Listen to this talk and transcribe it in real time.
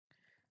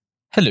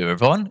Hello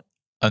everyone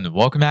and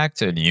welcome back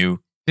to a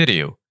new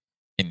video.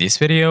 In this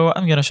video,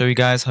 I'm gonna show you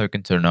guys how you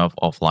can turn off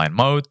offline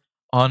mode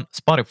on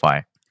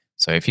Spotify.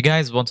 So if you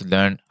guys want to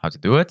learn how to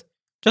do it,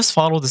 just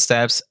follow the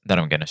steps that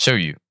I'm gonna show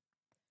you.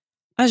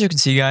 As you can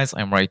see guys,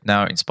 I'm right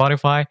now in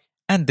Spotify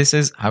and this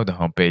is how the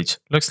homepage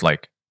looks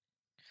like.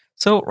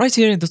 So right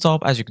here in the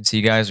top, as you can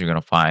see guys, you're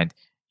gonna find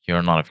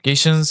your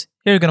notifications.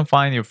 Here you're gonna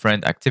find your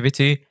friend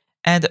activity,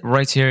 and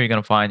right here you're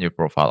gonna find your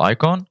profile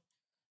icon.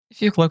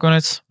 If you click on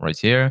it right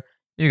here,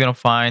 you're going to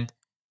find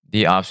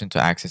the option to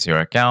access your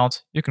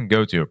account. You can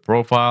go to your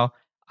profile,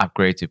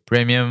 upgrade to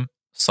premium,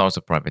 start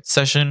a private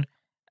session.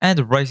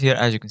 And right here,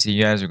 as you can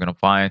see, guys, you're going to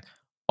find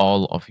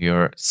all of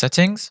your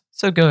settings.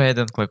 So go ahead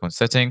and click on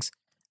settings.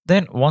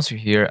 Then once you're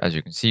here, as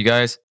you can see,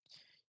 guys,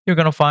 you're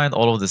going to find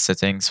all of the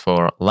settings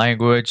for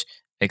language,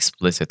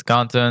 explicit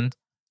content,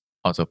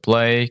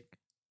 autoplay,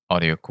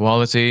 audio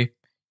quality,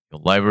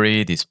 your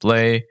library,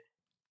 display,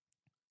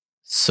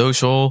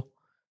 social,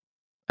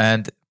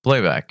 and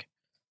playback.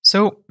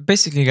 So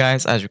basically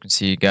guys, as you can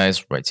see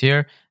guys right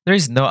here, there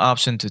is no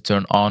option to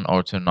turn on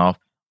or turn off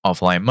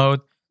offline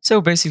mode.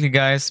 So basically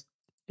guys,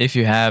 if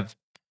you have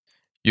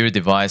your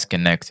device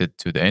connected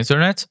to the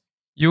internet,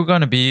 you're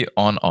going to be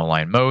on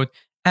online mode.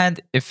 And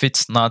if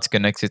it's not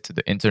connected to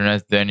the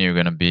internet, then you're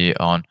going to be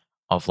on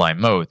offline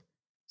mode.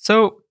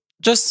 So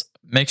just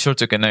make sure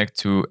to connect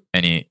to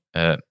any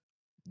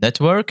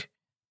network.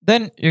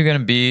 Then you're going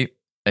to be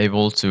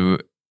able to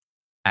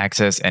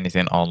access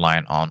anything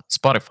online on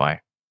Spotify.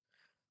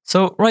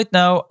 So right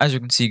now, as you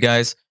can see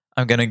guys,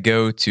 I'm gonna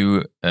go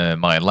to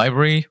my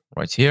library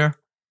right here.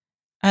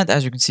 And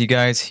as you can see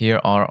guys,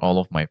 here are all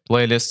of my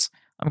playlists.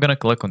 I'm gonna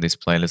click on this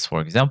playlist for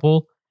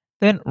example.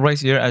 Then right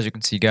here, as you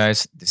can see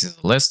guys, this is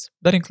a list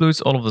that includes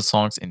all of the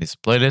songs in this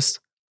playlist.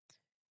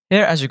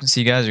 Here, as you can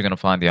see guys, you're gonna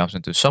find the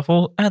option to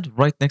shuffle, and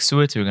right next to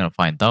it, you're gonna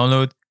find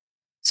download.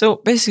 So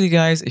basically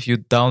guys, if you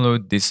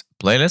download this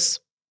playlist,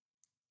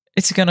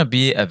 it's gonna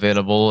be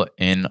available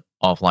in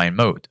offline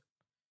mode.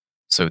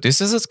 So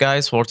this is it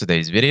guys for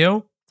today's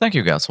video. Thank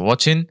you guys for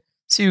watching.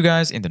 See you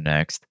guys in the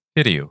next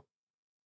video.